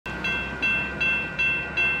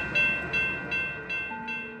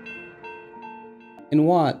In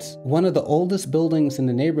Watts, one of the oldest buildings in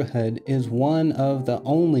the neighborhood is one of the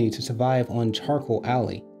only to survive on Charcoal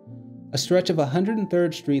Alley, a stretch of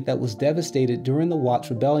 103rd Street that was devastated during the Watts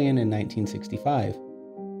Rebellion in 1965.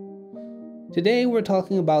 Today we're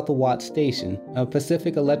talking about the Watts Station, a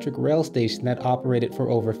Pacific Electric rail station that operated for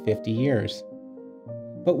over 50 years.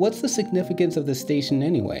 But what's the significance of this station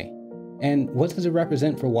anyway? And what does it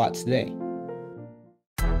represent for Watts today?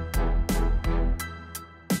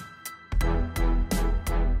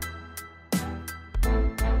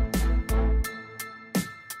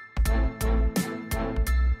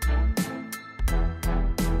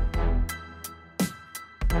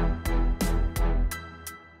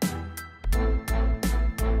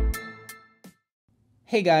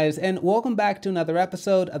 Hey guys, and welcome back to another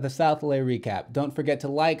episode of the South LA Recap. Don't forget to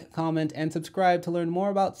like, comment, and subscribe to learn more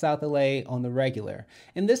about South LA on the regular.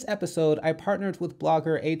 In this episode, I partnered with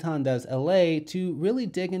blogger Etan Does LA to really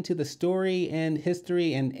dig into the story and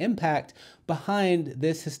history and impact behind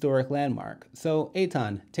this historic landmark. So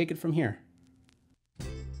Etan, take it from here.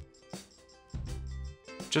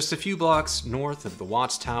 Just a few blocks north of the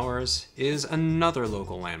Watts Towers is another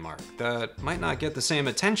local landmark that might not get the same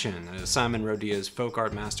attention as Simon Rodia's folk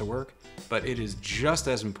art masterwork, but it is just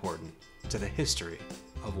as important to the history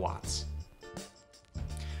of Watts.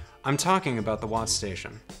 I'm talking about the Watts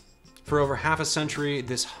Station. For over half a century,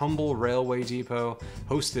 this humble railway depot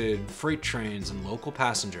hosted freight trains and local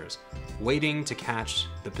passengers waiting to catch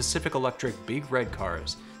the Pacific Electric big red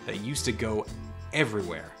cars that used to go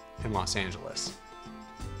everywhere in Los Angeles.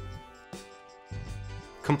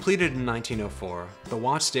 Completed in 1904, the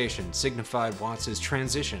Watts Station signified Watts'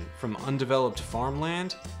 transition from undeveloped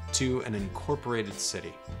farmland to an incorporated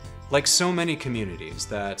city. Like so many communities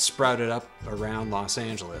that sprouted up around Los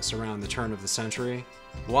Angeles around the turn of the century,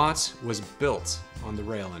 Watts was built on the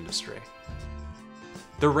rail industry.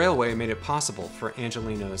 The railway made it possible for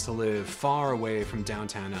Angelenos to live far away from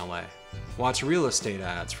downtown LA. Watts real estate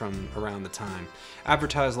ads from around the time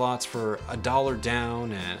advertised lots for $1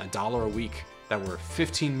 down and $1 a week that were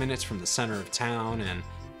 15 minutes from the center of town and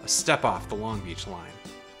a step off the Long Beach line.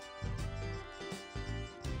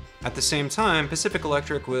 At the same time, Pacific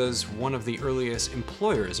Electric was one of the earliest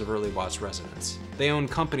employers of early Watts residents. They owned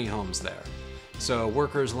company homes there, so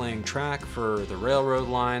workers laying track for the railroad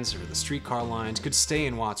lines or the streetcar lines could stay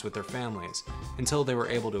in Watts with their families until they were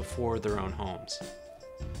able to afford their own homes.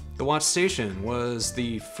 The Watts Station was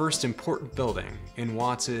the first important building in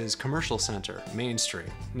Watts' commercial center, Main Street,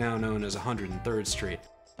 now known as 103rd Street.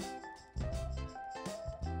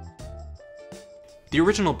 The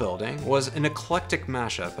original building was an eclectic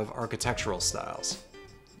mashup of architectural styles.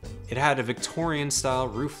 It had a Victorian-style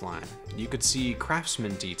roofline. You could see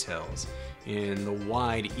craftsman details in the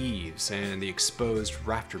wide eaves and the exposed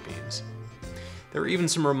rafter beams. There were even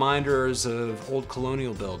some reminders of old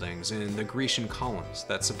colonial buildings and the Grecian columns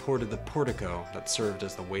that supported the portico that served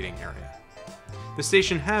as the waiting area. The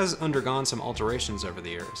station has undergone some alterations over the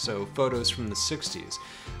years, so photos from the 60s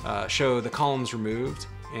show the columns removed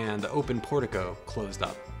and the open portico closed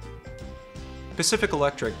up. Pacific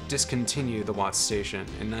Electric discontinued the Watts Station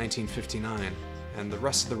in 1959, and the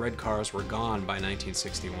rest of the red cars were gone by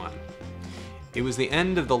 1961. It was the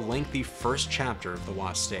end of the lengthy first chapter of the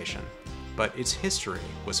Watts Station, but its history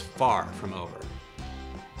was far from over.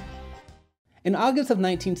 In August of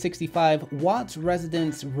 1965, Watts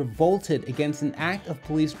residents revolted against an act of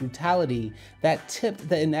police brutality that tipped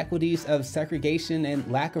the inequities of segregation and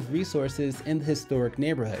lack of resources in the historic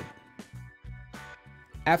neighborhood.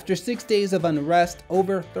 After 6 days of unrest,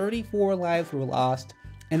 over 34 lives were lost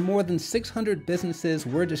and more than 600 businesses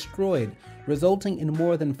were destroyed, resulting in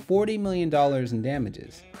more than $40 million in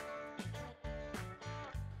damages.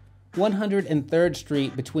 103rd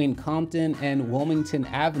Street between Compton and Wilmington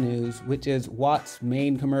Avenues, which is Watts'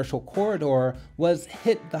 main commercial corridor, was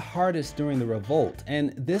hit the hardest during the revolt,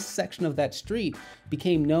 and this section of that street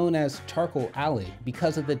became known as Charcoal Alley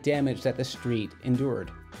because of the damage that the street endured.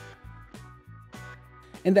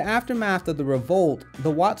 In the aftermath of the revolt, the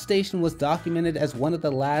Watts Station was documented as one of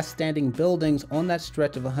the last standing buildings on that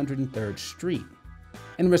stretch of 103rd Street.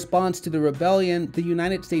 In response to the rebellion, the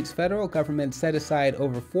United States federal government set aside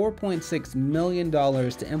over $4.6 million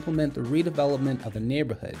to implement the redevelopment of the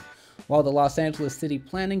neighborhood, while the Los Angeles City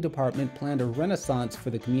Planning Department planned a renaissance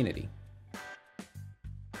for the community.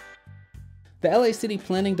 The LA City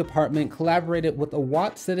Planning Department collaborated with the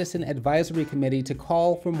Watts Citizen Advisory Committee to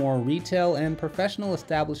call for more retail and professional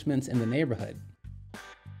establishments in the neighborhood.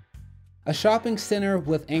 A shopping center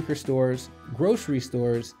with anchor stores, grocery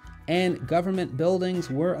stores, and government buildings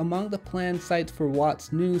were among the planned sites for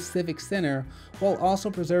Watts' new Civic Center, while also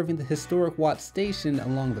preserving the historic Watts Station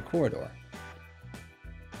along the corridor.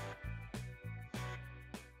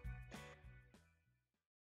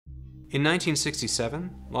 In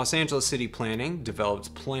 1967, Los Angeles City Planning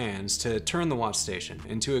developed plans to turn the Watts Station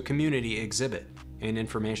into a community exhibit and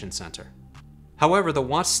information center. However, the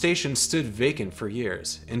Watts Station stood vacant for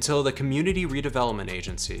years until the Community Redevelopment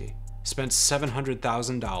Agency spent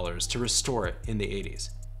 $700,000 to restore it in the 80s.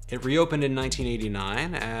 It reopened in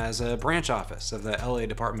 1989 as a branch office of the LA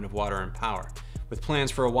Department of Water and Power, with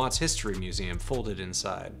plans for a Watts History Museum folded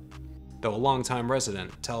inside, though a longtime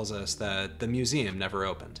resident tells us that the museum never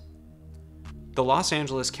opened. The Los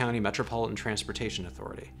Angeles County Metropolitan Transportation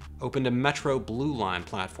Authority opened a Metro Blue Line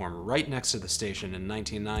platform right next to the station in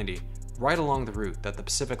 1990, right along the route that the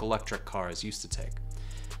Pacific Electric cars used to take.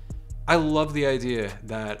 I love the idea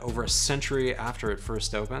that over a century after it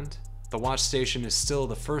first opened, the Watts Station is still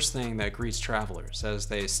the first thing that greets travelers as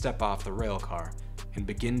they step off the rail car and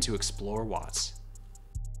begin to explore Watts.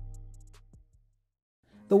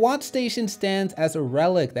 The Watts Station stands as a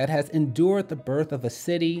relic that has endured the birth of a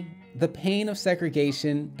city, the pain of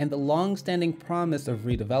segregation, and the long-standing promise of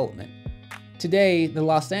redevelopment. Today, the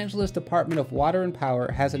Los Angeles Department of Water and Power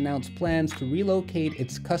has announced plans to relocate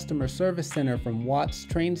its customer service center from Watts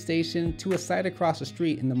train station to a site across the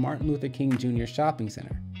street in the Martin Luther King Jr. Shopping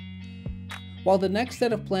Center. While the next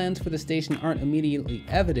set of plans for the station aren't immediately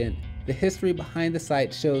evident, the history behind the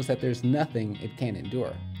site shows that there's nothing it can't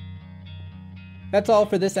endure. That's all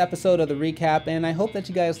for this episode of The Recap, and I hope that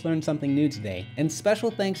you guys learned something new today. And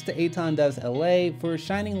special thanks to Etan Does LA for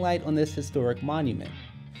shining light on this historic monument.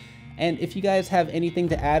 And if you guys have anything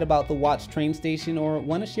to add about the Watts train station or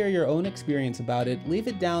want to share your own experience about it, leave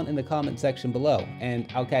it down in the comment section below, and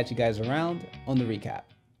I'll catch you guys around on The Recap.